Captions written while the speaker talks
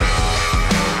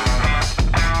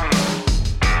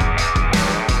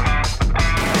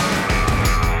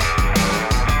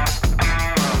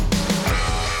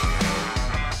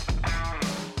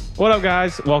What up,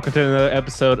 guys? Welcome to another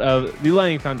episode of the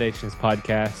Laying Foundations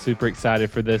podcast. Super excited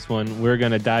for this one. We're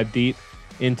going to dive deep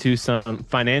into some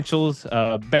financials,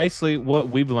 basically what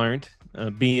we've learned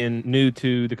being new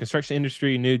to the construction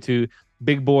industry, new to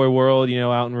big boy world,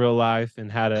 out in real life,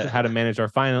 and how to manage our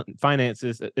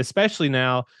finances, especially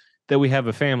now that we have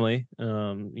a family.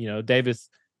 Davis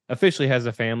officially has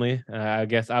a family. I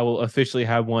guess I will officially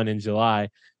have one in July.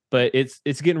 But it's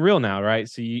getting real now, right?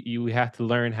 So you have to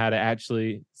learn how to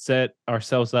actually set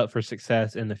ourselves up for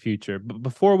success in the future. But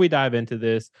before we dive into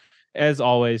this, as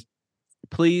always,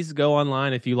 please go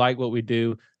online. If you like what we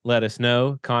do, let us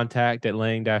know. Contact at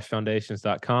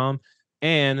laying-foundations.com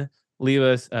and leave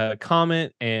us a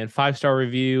comment and 5-star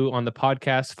review on the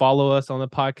podcast. Follow us on the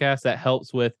podcast. That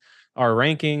helps with our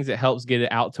rankings. It helps get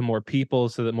it out to more people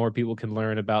so that more people can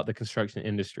learn about the construction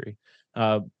industry.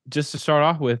 Just to start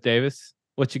off with, Davis,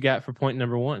 what you got for point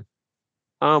number one?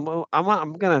 Well,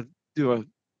 I'm gonna do a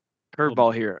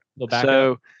curveball here. Little backup.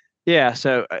 So,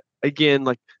 yeah. Again,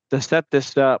 like to set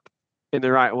this up in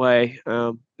the right way.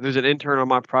 There's an intern on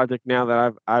my project now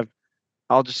that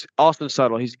I'll just Austin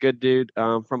Suttle. He's a good dude.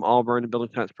 From Auburn, the building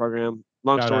science program.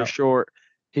 Long Shout story out. short,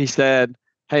 he said,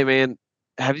 "Hey man,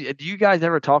 do you guys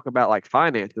ever talk about like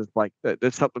finances? Like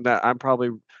that's something that I'm probably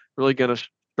really gonna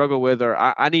struggle with, or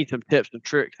I need some tips and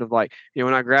tricks of like,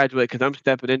 when I graduate, because I'm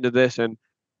stepping into this and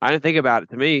I didn't think about it.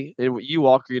 To me, and you,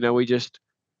 Walker, we just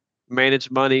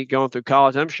managed money going through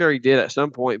college. I'm sure he did at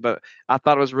some point, but I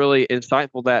thought it was really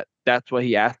insightful that that's what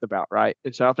he asked about, right?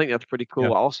 And so I think that's pretty Yeah.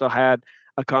 cool. I also had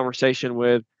a conversation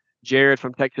with Jared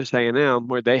from Texas A&M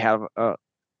where they have a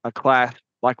class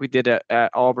like we did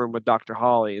at Auburn with Dr.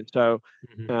 Holly. And so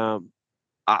Mhm. um,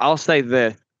 I'll say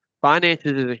this: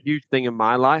 finances is a huge thing in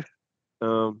my life.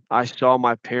 I saw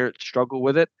my parents struggle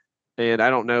with it, and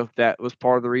I don't know if that was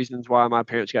part of the reasons why my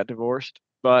parents got divorced,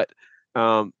 but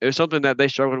it was something that they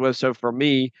struggled with. So for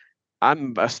me,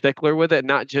 I'm a stickler with it,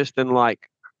 not just in like,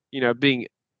 being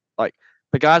like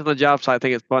the guys on the job site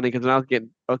think it's funny because when I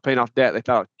was paying off debt, they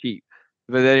thought I was cheap,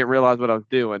 but they didn't realize what I was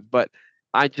doing. But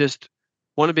I just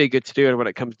want to be a good student when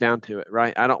it comes down to it,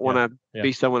 right? I don't want Yeah. to Yeah.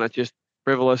 be someone that's just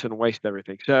frivolous and waste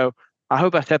everything. So I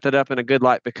hope I set that up in a good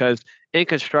light because in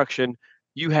construction,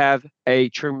 you have a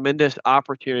tremendous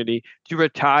opportunity to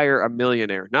retire a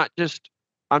millionaire.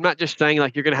 I'm not just saying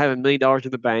like you're going to have $1 million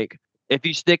in the bank. If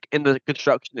you stick in the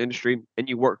construction industry and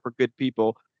you work for good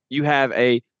people, you have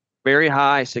a very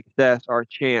high success or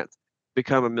chance to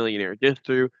become a millionaire just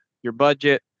through your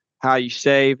budget, how you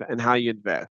save, and how you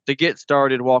invest. To get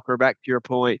started, Walker, back to your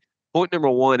point number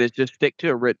one is just stick to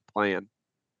a written plan.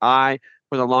 I,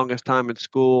 for the longest time in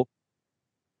school,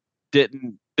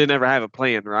 didn't ever have a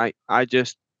plan, right? Oh,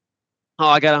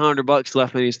 I got $100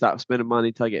 left. I need to stop spending money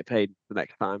until I get paid the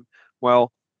next time.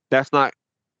 Well, that's not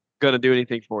going to do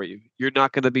anything for you. You're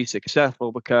not going to be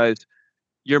successful because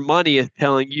your money is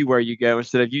telling you where you go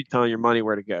instead of you telling your money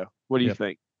where to go. What do you Yeah.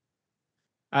 think?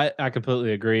 I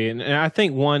completely agree. And I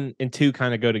think one and two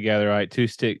kind of go together, right? Two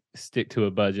stick to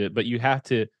a budget, but you have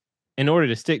to, in order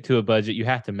to stick to a budget, you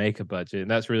have to make a budget. And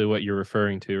that's really what you're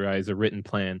referring to, right? Is a written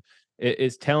plan.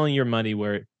 It's telling your money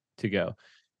where to go.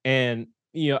 And,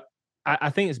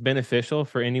 I think it's beneficial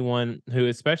for anyone who,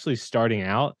 especially starting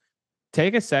out,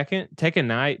 take a second, take a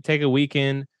night, take a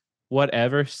weekend,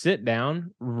 whatever, sit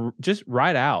down, just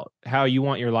write out how you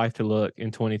want your life to look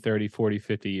in 20, 30, 40,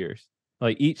 50 years.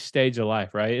 Like each stage of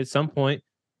life, right? At some point,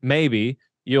 maybe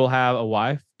you'll have a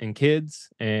wife and kids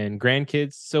and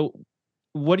grandkids. So,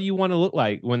 what do you want to look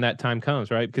like when that time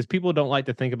comes, right? Because people don't like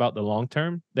to think about the long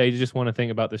term. They just want to think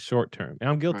about the short term. And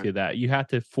I'm guilty Right. of that. You have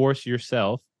to force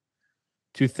yourself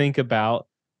to think about,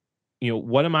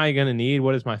 what am I going to need?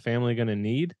 What is my family going to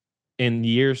need in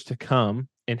years to come?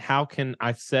 And how can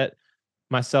I set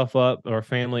myself up or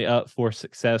family up for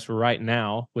success right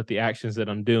now with the actions that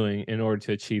I'm doing in order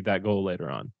to achieve that goal later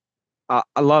on? I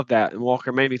love that. And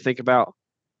Walker made me think about,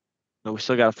 we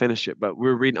still got to finish it, but we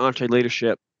were reading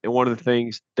EntreLeadership, and one of the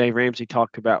things Dave Ramsey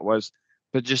talked about was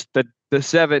the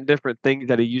seven different things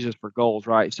that he uses for goals,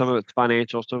 right? Some of it's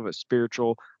financial, some of it's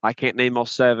spiritual. I can't name all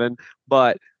seven,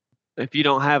 but if you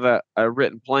don't have a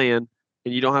written plan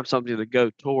and you don't have something to go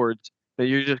towards, then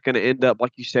you're just going to end up,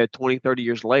 like you said, 20, 30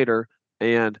 years later,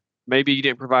 and maybe you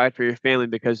didn't provide for your family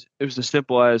because it was as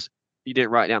simple as you didn't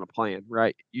write down a plan,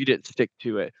 right? You didn't stick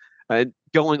to it. And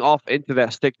going off into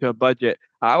that stick to a budget,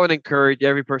 I would encourage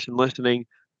every person listening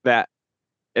that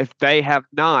if they have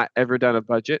not ever done a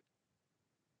budget,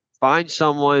 find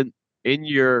someone in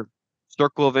your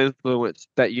circle of influence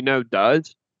that you know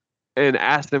does and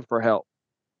ask them for help.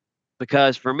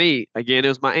 Because for me, again, it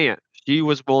was my aunt. She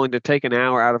was willing to take an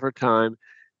hour out of her time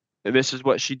and this is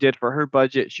what she did for her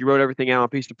budget. She wrote everything out on a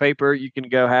piece of paper. You can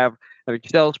go have an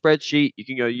Excel spreadsheet. You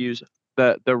can go use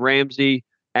the Ramsey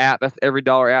app. That's every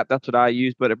dollar app. That's what I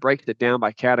use, but it breaks it down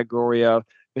by category of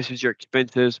this is your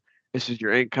expenses, this is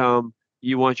your income.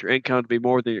 You want your income to be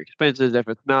more than your expenses. If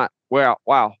it's not, well,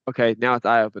 wow, okay, now it's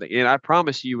eye opening. And I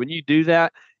promise you, when you do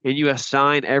that and you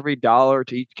assign every dollar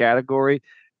to each category,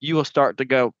 you will start to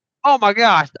go, oh my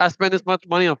gosh, I spend this much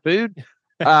money on food.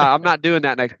 I'm not doing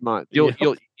that next month. You'll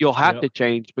Yep. you'll have Yep. to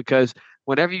change, because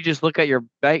whenever you just look at your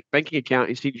banking account,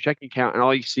 you see your checking account, and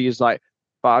all you see is like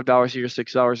 $5 here,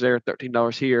 $6 there,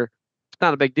 $13 here. It's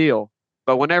not a big deal.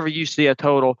 But whenever you see a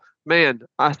total, man,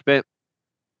 I spent,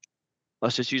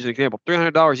 let's just use an example,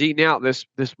 $300 eating out this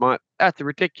month. That's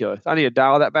ridiculous. I need to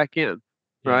dial that back in,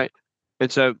 Yeah. right?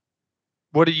 And so,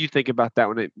 what do you think about that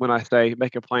when I say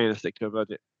make a plan and stick to a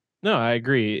budget? No, I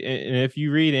agree. And if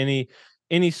you read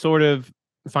any sort of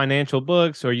financial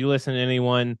books or you listen to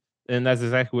anyone, then that's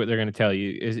exactly what they're going to tell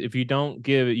you. Is if you don't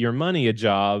give your money a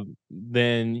job,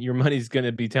 then your money's going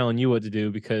to be telling you what to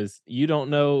do because you don't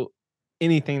know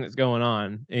anything that's going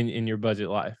on in your budget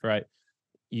life, right?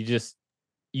 You just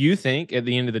you think at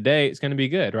the end of the day it's going to be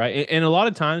good, right? And a lot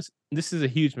of times this is a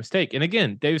huge mistake. And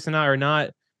again, Davis and I are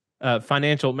not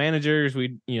financial managers.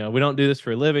 We don't do this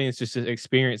for a living. It's just an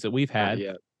experience that we've Not had.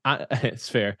 yet. It's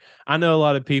fair. I know a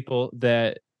lot of people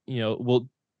that will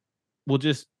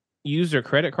just use their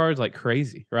credit cards like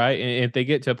crazy, right? And if they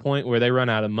get to a point where they run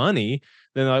out of money,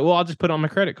 then they're like, well, I'll just put it on my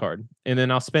credit card and then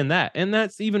I'll spend that. And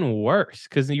that's even worse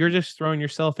because you're just throwing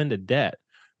yourself into debt,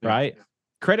 Yeah. right?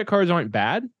 Credit cards aren't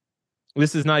bad.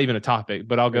 This is not even a topic,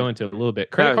 but I'll go Yeah. into it a little bit.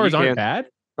 No, Credit you cards aren't can. bad,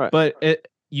 Right. but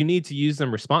you need to use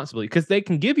them responsibly because they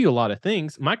can give you a lot of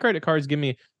things. My credit cards give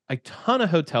me a ton of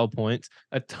hotel points,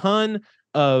 a ton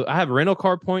of I have rental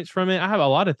car points from it. I have a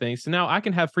lot of things. So now I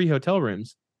can have free hotel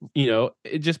rooms,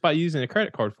 just by using a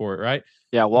credit card for it, right?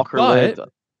 Yeah, Walker But lived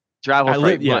travel I for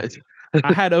 8 live, yeah. months.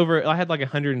 I had like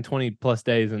 120 plus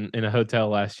days in a hotel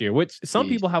last year, which some Jeez.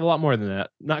 people have a lot more than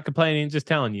that. Not complaining, just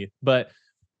telling you. But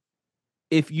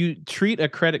if you treat a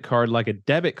credit card like a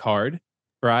debit card,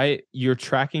 right? You're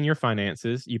tracking your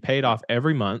finances, you pay it off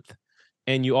every month,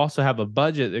 and you also have a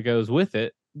budget that goes with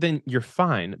it, then you're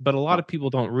fine. But a lot of people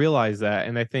don't realize that.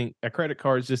 And I think a credit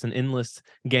card is just an endless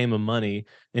game of money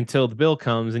until the bill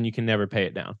comes and you can never pay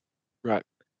it down. Right.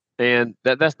 And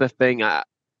that's the thing.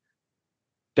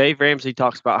 Dave Ramsey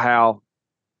talks about how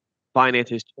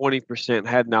finance is 20%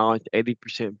 head knowledge,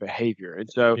 80% behavior. And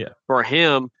so Yeah. for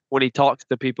him, when he talks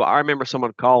to people, I remember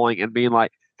someone calling and being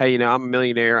like, hey, I'm a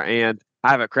millionaire and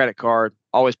I have a credit card,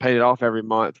 always paid it off every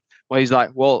month. Well, he's like,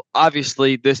 well,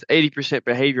 obviously this 80%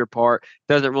 behavior part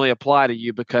doesn't really apply to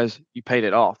you because you paid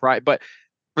it off, right? But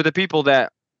for the people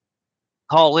that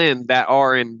call in that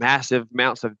are in massive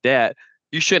amounts of debt,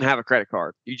 you shouldn't have a credit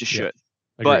card. You just Yeah. should.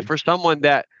 But Agreed. for someone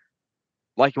that,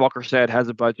 like Walker said, has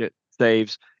a budget,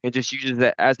 saves, and just uses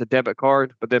it as a debit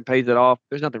card, but then pays it off,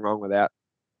 there's nothing wrong with that.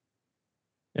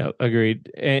 Yeah, agreed.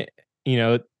 And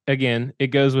again, it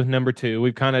goes with number two.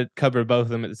 We've kind of covered both of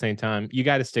them at the same time. You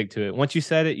got to stick to it. Once you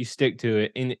set it, you stick to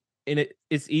it. And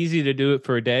it's easy to do it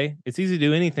for a day. It's easy to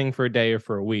do anything for a day or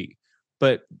for a week.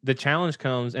 But the challenge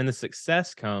comes and the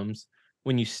success comes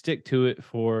when you stick to it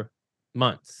for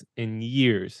months and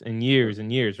years and years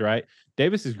and years, right?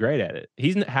 Davis is great at it.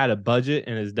 He's had a budget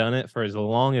and has done it for as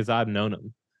long as I've known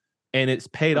him. And it's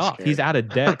paid That's off. He's scary. out of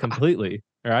debt completely,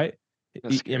 right?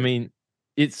 That's I scary. mean,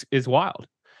 it's wild.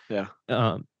 Yeah.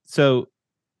 So,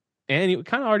 and you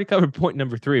kind of already covered point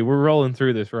number three. We're rolling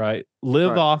through this, right?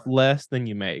 Live Right. off less than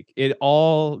you make. It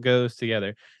all goes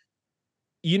together.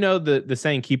 You know the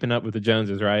saying, keeping up with the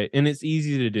Joneses, right? And it's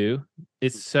easy to do.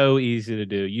 It's so easy to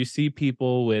do. You see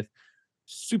people with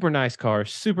super nice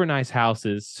cars, super nice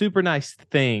houses, super nice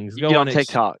things. You Go get on on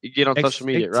TikTok, you get on social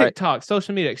media, right? TikTok,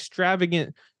 social media,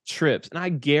 extravagant trips. And I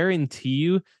guarantee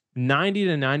you 90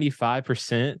 to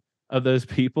 95% of those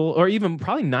people, or even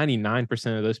probably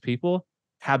 99% of those people,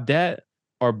 have debt,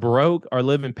 are broke, are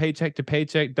living paycheck to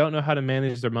paycheck, don't know how to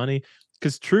manage their money.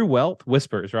 Because true wealth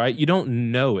whispers, right? You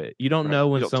don't know it. You don't Right. know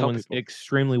You when don't tell someone's people.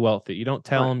 extremely wealthy. You don't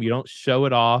tell Right. them. You don't show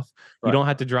it off. You Right. don't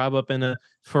have to drive up in a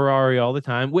Ferrari all the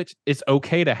time, which is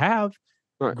okay to have.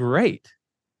 Right. Great.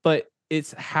 But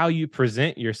it's how you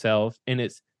present yourself. And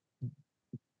it's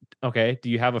okay.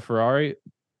 Do you have a Ferrari?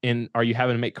 And are you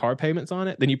having to make car payments on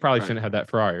it? Then you probably Right. shouldn't have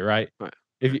that Ferrari, right? Right.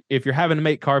 If you're having to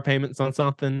make car payments on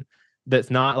something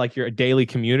that's not like you're a daily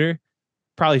commuter,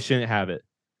 probably shouldn't have it.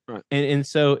 Right. And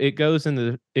so it goes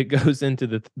into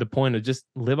the point of just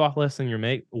live off less than your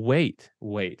make. Wait.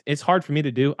 It's hard for me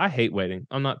to do. I hate waiting.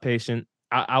 I'm not patient.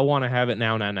 I want to have it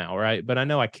now, right? But I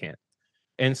know I can't.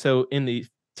 And so in the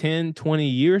 10, 20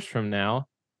 years from now,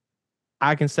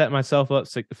 I can set myself up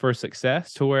for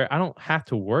success to where I don't have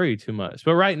to worry too much.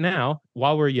 But right now,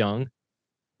 while we're young,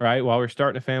 right, while we're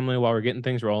starting a family, while we're getting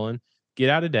things rolling, get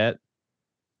out of debt,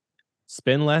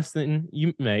 spend less than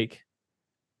you make,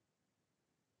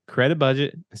 create a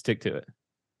budget, and stick to it.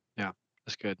 Yeah,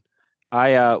 that's good.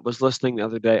 I was listening the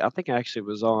other day. I think I actually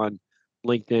was on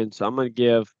LinkedIn, so I'm going to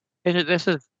give. This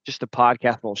is just a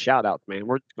podcast little shout out, man.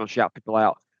 We're just going to shout people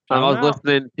out. Shout I 'em was out.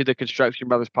 listening to the Construction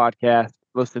Brothers podcast,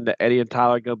 listening to Eddie and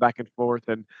Tyler go back and forth,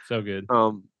 and So good.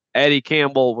 Eddie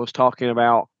Campbell was talking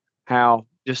about how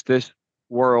just this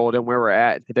world and where we're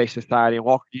at in today's society. And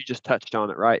Walker, you just touched on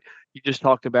it, right? You just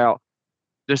talked about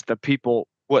just the people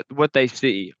what they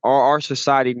see. Our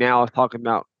society now is talking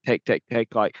about take.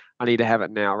 Like I need to have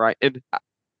it now, right? And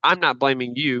I'm not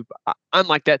blaming you. But I'm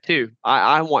like that too.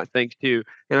 I want things too,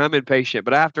 and I'm impatient.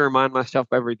 But I have to remind myself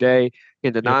every day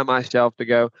and Yep. deny myself to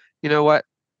go. You know what?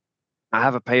 I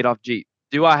have a paid off Jeep.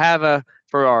 Do I have a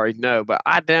Ferrari? No, but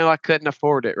I know I couldn't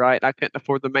afford it, right? I couldn't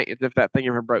afford the maintenance if that thing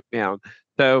ever broke down.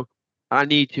 So I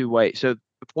need to wait. So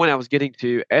the point I was getting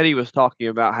to, Eddie was talking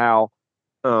about how,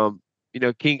 um,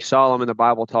 King Solomon, the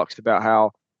Bible talks about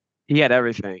how he had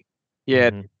everything. He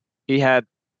had, Mhm. he had,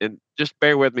 and just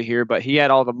bear with me here, but he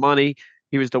had all the money.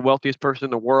 He was the wealthiest person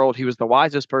in the world. He was the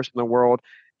wisest person in the world.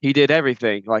 He did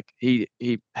everything. Like he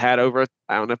had over,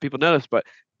 I don't know if people know this, but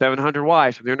 700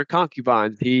 wives, 300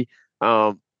 concubines. He,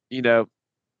 um, you know,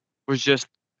 was just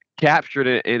captured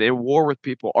in war with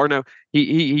people. Or no,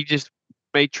 he just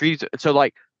made treason. So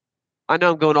like, I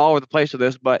know I'm going all over the place with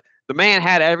this, but the man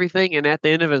had everything, and at the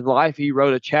end of his life, he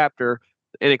wrote a chapter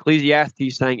in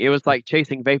Ecclesiastes saying it was like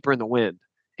chasing vapor in the wind.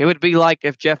 It would be like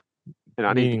if Jeff, and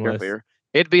I need to be careful Meaningless. here.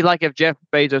 It'd be like if Jeff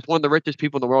Bezos, one of the richest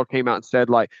people in the world, came out and said,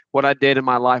 like, what I did in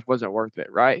my life wasn't worth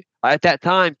it, right? At that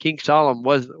time, King Solomon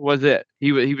was it.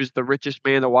 He was the richest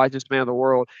man, the wisest man in the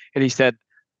world, and he said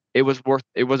it wasn't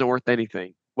worth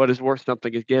anything. What is worth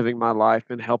something is giving my life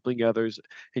and helping others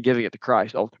and giving it to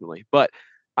Christ ultimately. But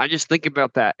I just think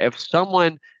about that. If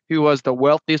someone who was the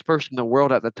wealthiest person in the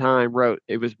world at the time wrote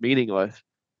it was meaningless,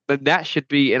 then that should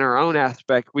be in our own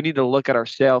aspect. We need to look at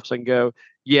ourselves and go,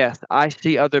 yes, I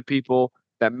see other people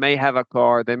that may have a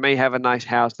car, they may have a nice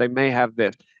house, they may have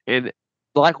this. And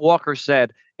like Walker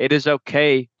said, it is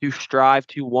okay to strive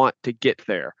to want to get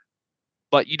there.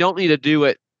 But you don't need to do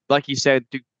it, like you said,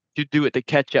 to do it to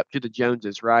catch up to the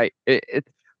Joneses, right?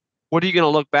 What are you going to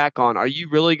look back on? Are you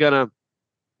really going to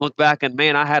look back and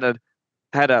man, I had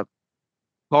a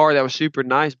car that was super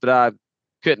nice, but I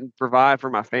couldn't provide for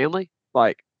my family?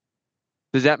 Like,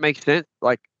 does that make sense?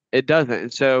 Like, it doesn't.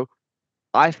 And so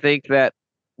I think that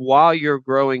while you're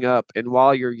growing up and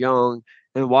while you're young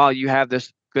and while you have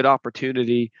this good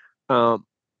opportunity, um,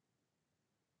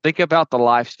 think about the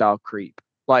lifestyle creep.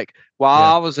 Like, Yeah.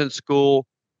 while I was in school,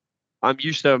 I'm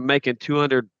used to making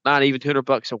 200, not even 200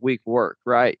 bucks a week work,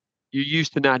 right? You're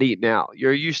used to not eating out.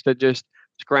 You're used to just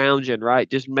scrounging, right?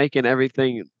 Just making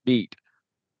everything neat.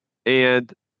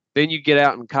 And then you get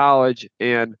out in college,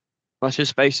 and let's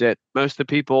just face it, most of the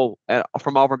people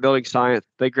from Auburn Building Science,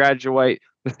 they graduate,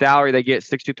 the salary they get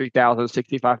 63,000,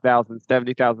 65,000,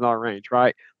 $70,000 range,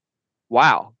 right?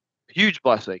 Wow, huge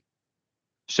blessing.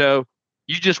 So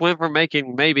you just went from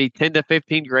making maybe 10 to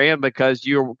 15 grand because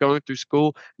you're going through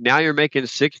school. Now you're making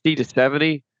 60 to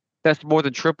 70. That's more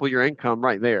than triple your income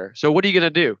right there. So what are you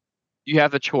going to do? You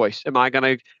have the choice. Am I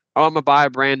going to, oh, I'm going to buy a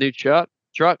brand new truck.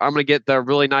 I'm going to get the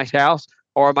really nice house,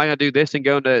 or am I going to do this and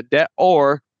go into debt?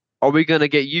 Or are we going to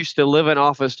get used to living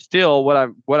off of still what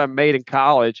I made in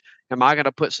college? Am I going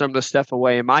to put some of the stuff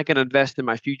away? Am I going to invest in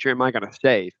my future? Am I going to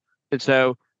save? And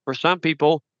so for some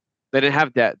people, they didn't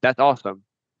have debt. That's awesome.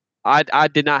 I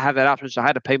did not have that option, so I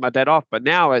had to pay my debt off. But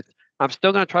now I'm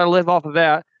still going to try to live off of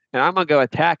that, and I'm going to go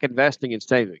attack investing and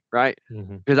saving, right?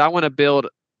 Mhm. Because I want to build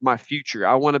my future.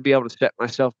 I want to be able to set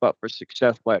myself up for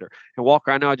success later. And Walker,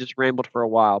 I know I just rambled for a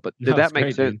while, but did No, that it's make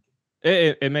great, sense?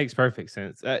 dude. It makes perfect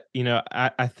sense.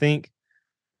 I think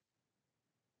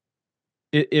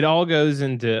it all goes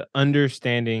into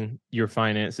understanding your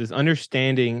finances,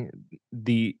 understanding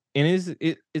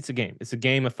it's a game. It's a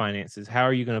game of finances. How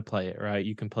are you going to play it, right?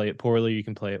 You can play it poorly, you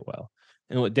can play it well.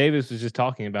 And what Davis was just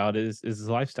talking about is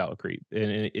lifestyle creep.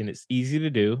 And it's easy to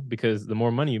do because the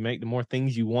more money you make, the more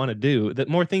things you want to do, the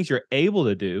more things you're able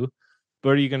to do. But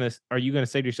are you gonna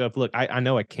say to yourself, look, I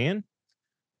know I can,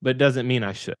 but it doesn't mean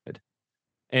I should.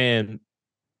 And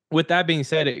with that being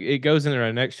said, it goes into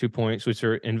our next 2 points, which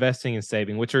are investing and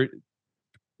saving, which are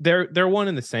they're one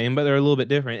and the same, but they're a little bit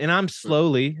different. And I'm Mm.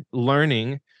 slowly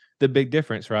learning the big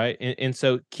difference, right? And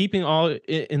so keeping all,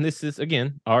 and this is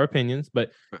again our opinions,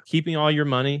 but keeping all your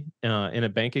money in a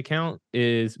bank account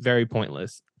is very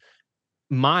pointless.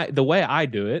 The way I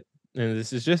do it, and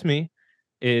this is just me,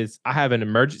 is I have an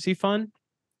emergency fund,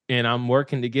 and I'm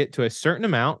working to get to a certain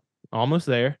amount, almost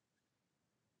there,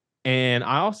 and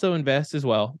I also invest as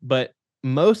well, but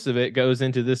most of it goes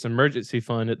into this emergency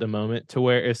fund at the moment, to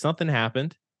where if something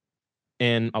happened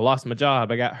and I lost my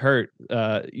job, I got hurt,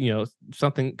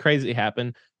 something crazy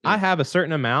happened, I have a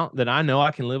certain amount that I know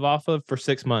I can live off of for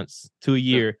 6 months to a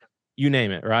year, you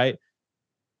name it, right?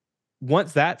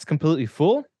 Once that's completely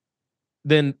full,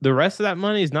 then the rest of that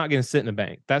money is not going to sit in the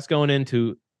bank. That's going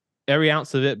into every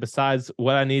ounce of it, besides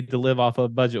what I need to live off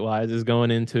of budget wise, is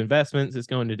going into investments. It's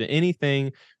going into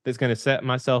anything that's going to set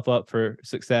myself up for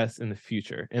success in the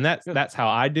future. And that's how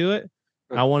I do it.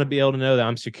 I want to be able to know that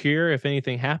I'm secure if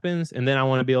anything happens. And then I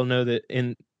want to be able to know that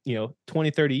in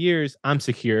 20, 30 years, I'm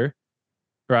secure,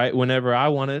 right? Whenever I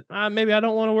want to, maybe I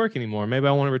don't want to work anymore. Maybe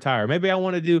I want to retire. Maybe I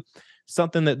want to do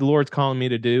something that the Lord's calling me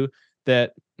to do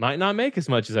that might not make as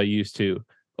much as I used to.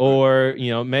 Or,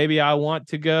 maybe I want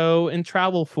to go and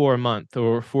travel for a month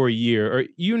or for a year, or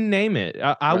you name it.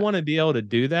 I want to be able to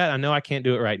do that. I know I can't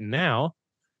do it right now,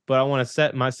 but I want to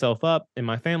set myself up and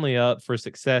my family up for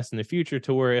success in the future,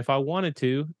 to where if I wanted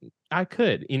to, I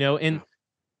could, and,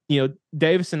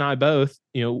 Davis and I both,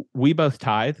 we both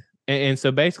tithe. And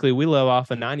so basically we live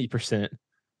off of 90%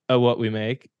 of what we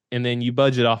make, and then you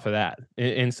budget off of that.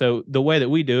 And so the way that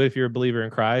we do it, if you're a believer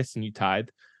in Christ and you tithe,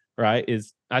 right,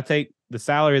 is I take the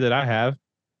salary that I have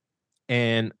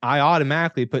and I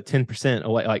automatically put 10%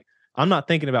 away. Like, I'm not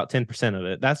thinking about 10% of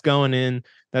it. That's going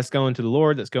to the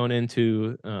Lord. That's going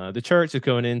into the church. It's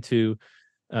going into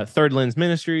Third Lens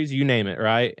Ministries, you name it,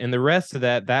 right? And the rest of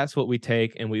that, that's what we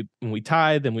take, and we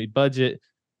tithe and we budget,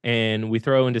 and we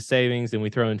throw into savings and we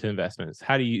throw into investments.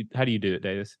 How do you do it,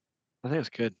 Davis? I think it's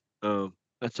good.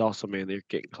 That's awesome, man. They're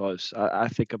getting close. I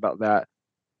think about that.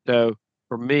 So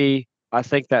for me, I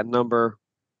think that number,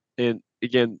 and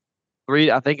again,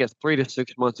 I think it's 3 to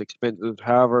 6 months expenses.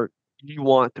 However, you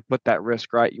want to put that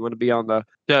risk, right? You want to be on the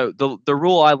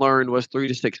rule I learned was 3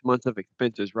 to 6 months of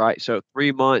expenses, right? So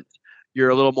 3 months, you're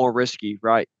a little more risky,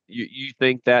 right? You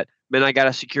think that, man, I got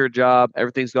a secure job,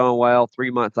 everything's going well.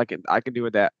 3 months, I can do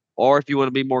with that. Or if you want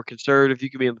to be more conservative, you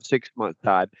can be on the 6 month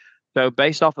side. So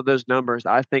based off of those numbers,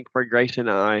 I think for Grayson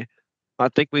and I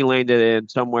think we landed in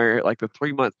somewhere like the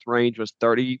 3 month range was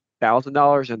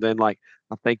 $30,000, and then like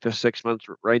I think the 6 months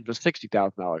range was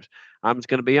 $60,000. I'm just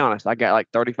gonna be honest. I got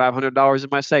like $3,500 in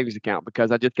my savings account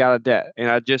because I just got a debt and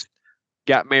I just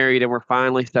got married and we're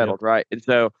finally settled, right? And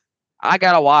so I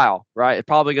got a while, right? It's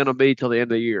probably gonna be till the end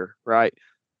of the year, right?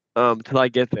 Till I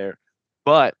get there.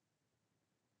 But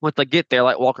once I get there,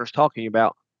 like Walker's talking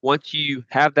about, once you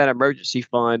have that emergency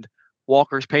fund,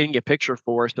 Walker's painting a picture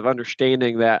for us of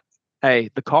understanding that, hey,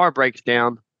 the car breaks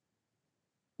down,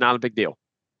 not a big deal,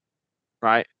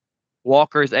 right?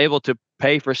 Walker is able to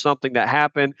pay for something that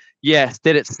happened. Yes,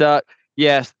 did it suck?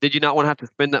 Yes, did you not want to have to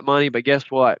spend that money? But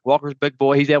guess what? Walker's a big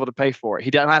boy. He's able to pay for it.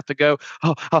 He doesn't have to go,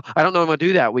 I don't know what I'm going to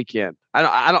do that weekend. I'm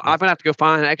going to have to go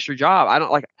find an extra job. I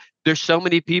don't like, there's so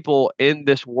many people in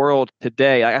this world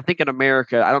today. I think in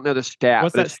America, I don't know the stat.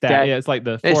 What's that stat? Yeah, it's like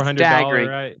the $400,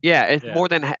 right? Yeah, it's more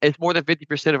than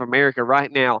 50% of America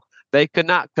right now. They could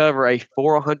not cover a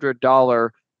 $400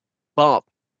 bump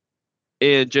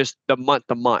in just the month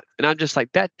to month. And I'm just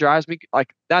like, that drives me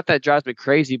like, not that drives me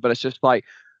crazy, but it's just like,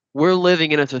 we're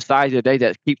living in a society today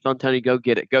that keeps on telling you, go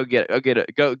get it, go get it, go get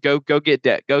it, go get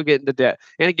debt, go get into debt.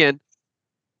 And again,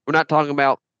 we're not talking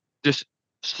about just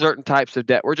certain types of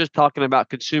debt. We're just talking about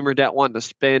consumer debt, wanting to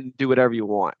spend, do whatever you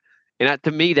want. And that,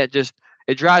 to me, that just,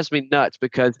 it drives me nuts,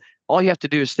 because all you have to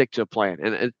do is stick to a plan.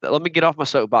 And let me get off my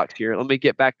soapbox here. Let me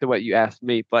get back to what you asked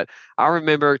me. But I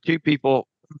remember two people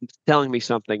telling me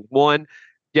something. One,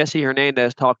 Jesse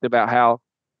Hernandez talked about how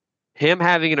him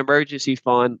having an emergency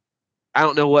fund, I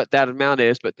don't know what that amount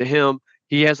is, but to him,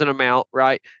 he has an amount,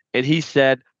 right? And he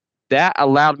said that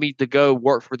allowed me to go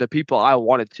work for the people I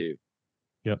wanted to.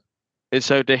 Yep. And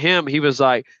so to him, he was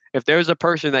like, if there's a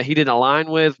person that he didn't align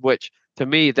with, which to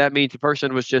me, that means the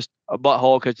person was just a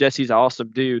butthole, because Jesse's an awesome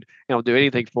dude and he'll do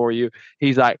anything for you.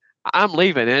 He's like, I'm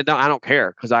leaving, and I don't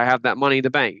care because I have that money in the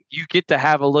bank. You get to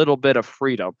have a little bit of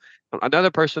freedom.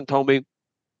 Another person told me,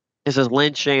 this is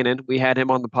Lynn Shannon. We had him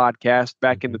on the podcast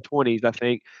back in the 20s, I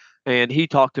think. And he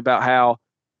talked about how,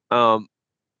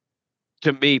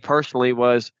 to me personally,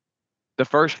 was the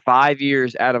first 5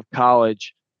 years out of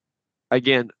college,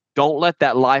 again, don't let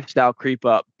that lifestyle creep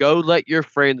up. Go let your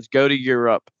friends go to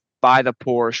Europe, buy the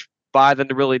Porsche, buy the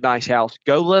really nice house.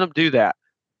 Go let them do that.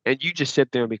 And you just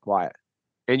sit there and be quiet.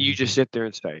 and you just sit there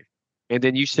and save. And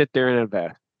then you sit there and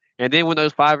invest. And then when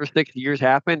those 5 or 6 years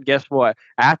happen, guess what?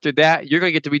 After that, you're going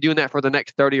to get to be doing that for the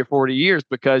next 30 or 40 years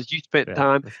because you spent Yeah,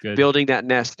 time that's good. building that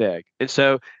nest egg. And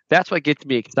so that's what gets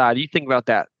me excited. You think about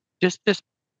that. Just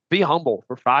be humble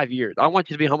for 5 years. I want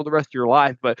you to be humble the rest of your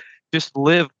life, but just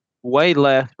live way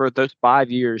less for those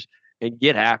 5 years and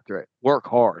get after it. Work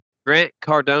hard. Grant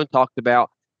Cardone talked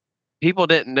about people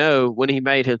didn't know when he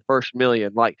made his first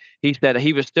million. Like he said,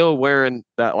 he was still wearing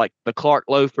the Clark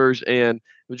loafers and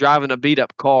driving a beat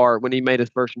up car when he made his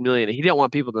first million. He didn't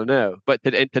want people to know. But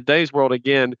in today's world,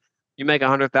 again, you make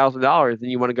 $100,000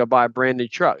 and you want to go buy a brand new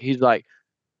truck. He's like,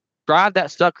 drive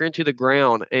that sucker into the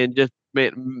ground and just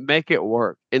make it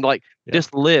work and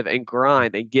just live and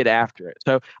grind and get after it.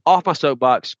 So off my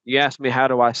soapbox, you asked me how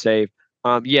do I save?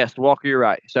 Yes, Walker, you're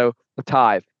right. So the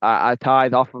tithe, I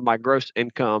tithe off of my gross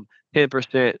income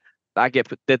 10%. I get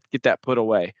that put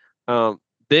away.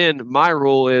 Then my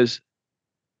rule is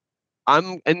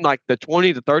I'm in like the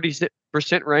 20 to 30%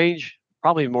 range,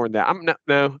 probably more than that. I'm not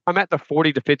no, I'm at the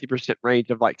 40 to 50%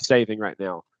 range of like saving right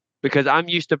now because I'm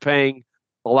used to paying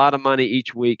a lot of money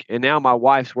each week, and now my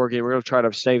wife's working. We're gonna try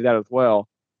to save that as well.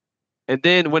 And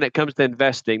then when it comes to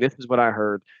investing, this is what I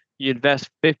heard: you invest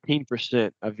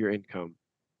 15% of your income.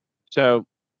 So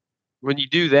when you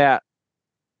do that,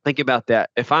 think about that.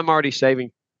 If I'm already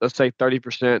saving, let's say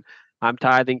 30%, I'm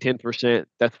tithing 10%,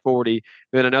 that's 40,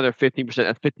 then another 15%,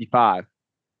 that's 55.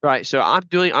 Right. So I'm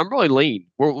really lean.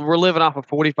 We're living off of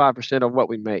 45% of what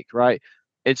we make, right?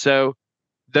 And so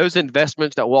those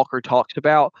investments that Walker talks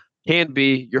about can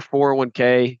be your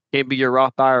 401k, can be your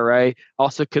Roth IRA,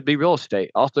 also could be real estate,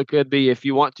 also could be if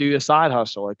you want to a side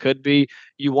hustle. It could be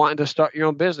you wanting to start your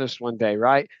own business one day,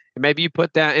 right? And maybe you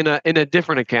put that in a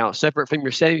different account, separate from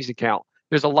your savings account.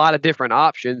 There's a lot of different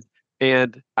options.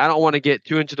 And I don't want to get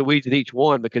too into the weeds in each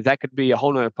one because that could be a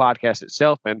whole nother podcast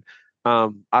itself. And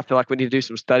I feel like we need to do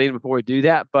some studying before we do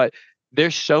that. But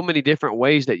there's so many different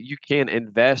ways that you can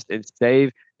invest and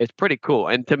save. It's pretty cool.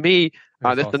 And to me,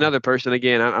 That's that's awesome. another person.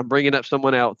 Again, I'm bringing up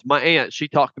someone else. My aunt, she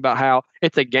talked about how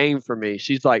it's a game for me.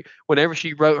 She's like, whenever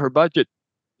she wrote her budget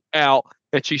out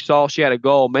and she saw she had a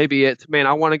goal, maybe it's, man,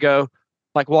 I want to go,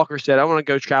 like Walker said, I want to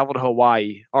go travel to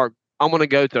Hawaii, or I want to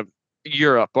go to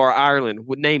Europe or Ireland.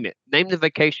 Name it. Name the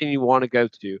vacation you want to go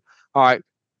to. All right.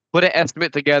 Put an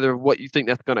estimate together of what you think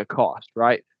that's going to cost,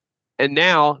 right? And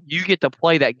now you get to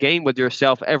play that game with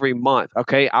yourself every month.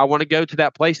 Okay, I want to go to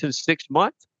that place in 6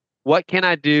 months. What can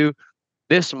I do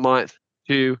this month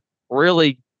to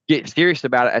really get serious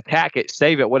about it, attack it,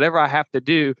 save it, whatever I have to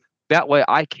do? That way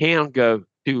I can go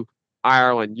to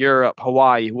Ireland, Europe,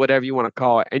 Hawaii, whatever you want to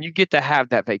call it. And you get to have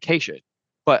that vacation.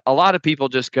 But a lot of people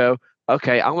just go,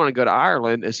 okay, I want to go to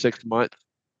Ireland in 6 months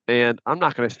and I'm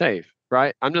not going to save,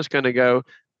 right? I'm just going to go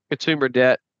consumer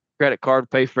debt, credit card,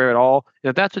 pay for it all. And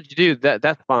if that's what you do,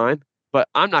 that's fine. But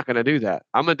I'm not going to do that.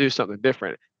 I'm going to do something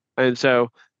different. And so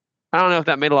I don't know if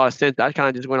that made a lot of sense. I kind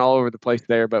of just went all over the place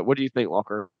there. But what do you think,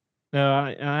 Walker?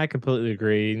 No, I completely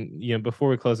agree. You know, before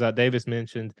we close out, Davis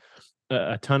mentioned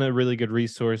a ton of really good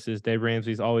resources. Dave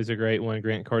Ramsey's always a great one.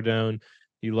 Grant Cardone,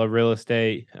 you love real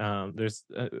estate. There's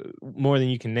more than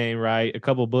you can name, right? A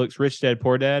couple books, Rich Dad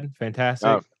Poor Dad, fantastic.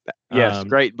 Oh, yes, Um,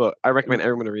 great book. I recommend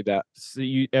everyone to read that. so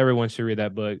everyone should read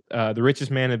that book. The Richest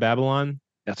Man in Babylon,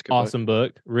 That's a good book. awesome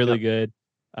book, really Yep. good.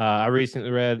 I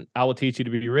recently read I Will Teach You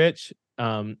to Be Rich.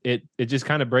 It just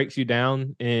kind of breaks you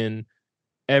down in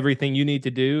everything you need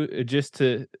to do just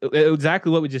to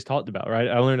exactly what we just talked about, right?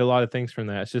 I learned a lot of things from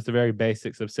that. It's just the very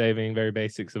basics of saving, very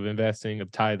basics of investing,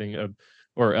 of tithing,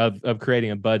 of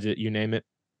creating a budget, you name it.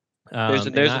 There's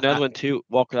And another one too,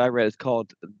 Walker, I read. It's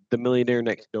called The Millionaire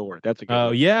Next Door. That's a good oh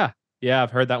one. yeah, yeah,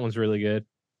 I've heard that one's really good.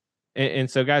 And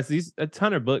so, guys, these a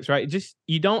ton of books, right? Just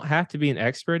you don't have to be an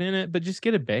expert in it, but just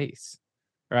get a base,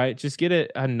 right? Just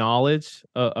get a knowledge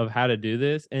of how to do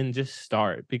this and just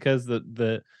start because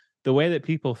the way that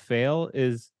people fail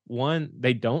is one,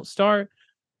 they don't start,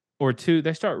 or two,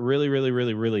 they start really, really,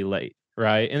 really, really late,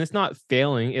 right? And it's not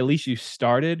failing. At least you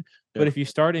started. But Yeah, if you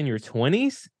start in your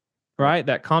 20s, right. right,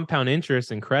 that compound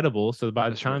interest incredible. So by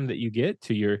the That's right. time that you get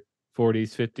to your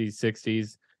 40s, 50s,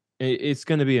 60s, it's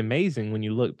going to be amazing when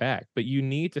you look back. But you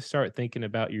need to start thinking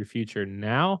about your future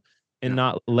now and Yeah,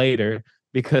 not later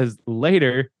because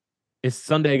later is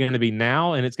someday going to be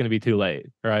now and it's going to be too late,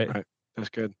 right? right. That's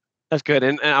good. That's good.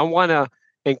 And I want to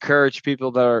encourage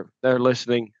people that are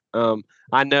listening.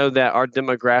 I know that our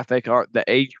demographic, the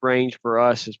age range for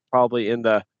us is probably in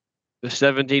the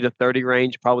 70 to 30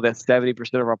 range. Probably that's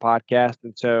 70% of our podcast.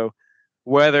 And so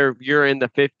whether you're in the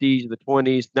 50s, the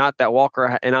 20s, not that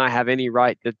Walker and I have any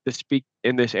right to speak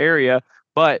in this area,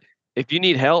 but if you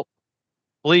need help,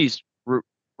 please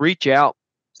reach out,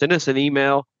 send us an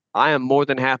email. I am more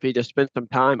than happy to spend some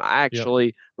time. I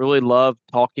actually really love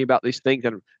talking about these things.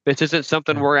 And this isn't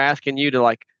something we're asking you to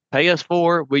like pay us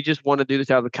for. We just want to do this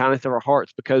out of the kindness of our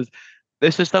hearts because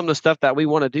this is some of the stuff that we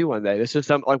want to do one day. This is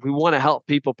something like we want to help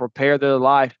people prepare their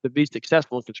life to be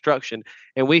successful in construction.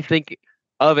 And we think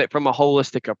of it from a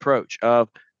holistic approach of,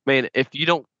 man, if you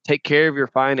don't take care of your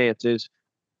finances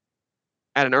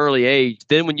at an early age,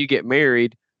 then when you get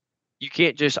married, you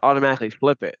can't just automatically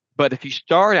flip it. But if you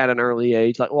start at an early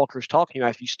age, like Walker's talking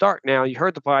about, if you start now, you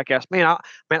heard the podcast, man,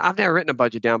 I've never written a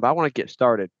budget down, but I want to get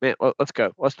started. Man, let's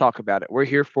go. Let's talk about it. We're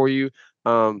here for you.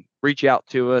 Reach out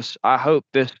to us. I hope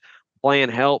this plan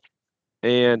helps.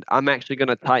 And I'm actually going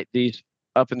to type these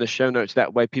up in the show notes.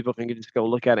 That way people can just go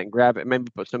look at it and grab it, maybe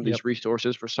put some of these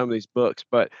resources for some of these books.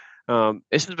 But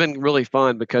this has been really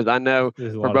fun because I know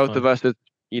for both of us,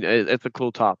 it's a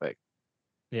cool topic.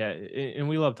 Yeah, and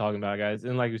we love talking about it, guys.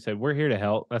 And like we said, we're here to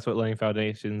help. That's what Laying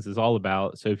Foundations is all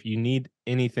about. So if you need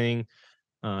anything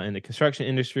in the construction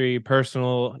industry,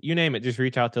 personal, you name it, just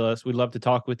reach out to us. We'd love to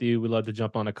talk with you. We'd love to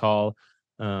jump on a call.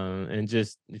 And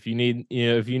just if you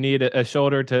need a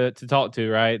shoulder to talk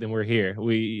to, right, then we're here.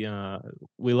 We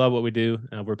love what we do.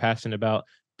 We're passionate about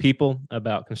people,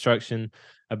 about construction,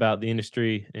 about the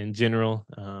industry in general.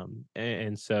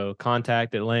 And so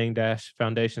contact at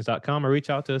laying-foundations.com or reach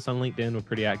out to us on LinkedIn. We're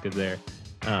pretty active there.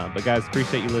 But guys,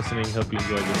 appreciate you listening. Hope you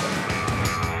enjoyed this episode.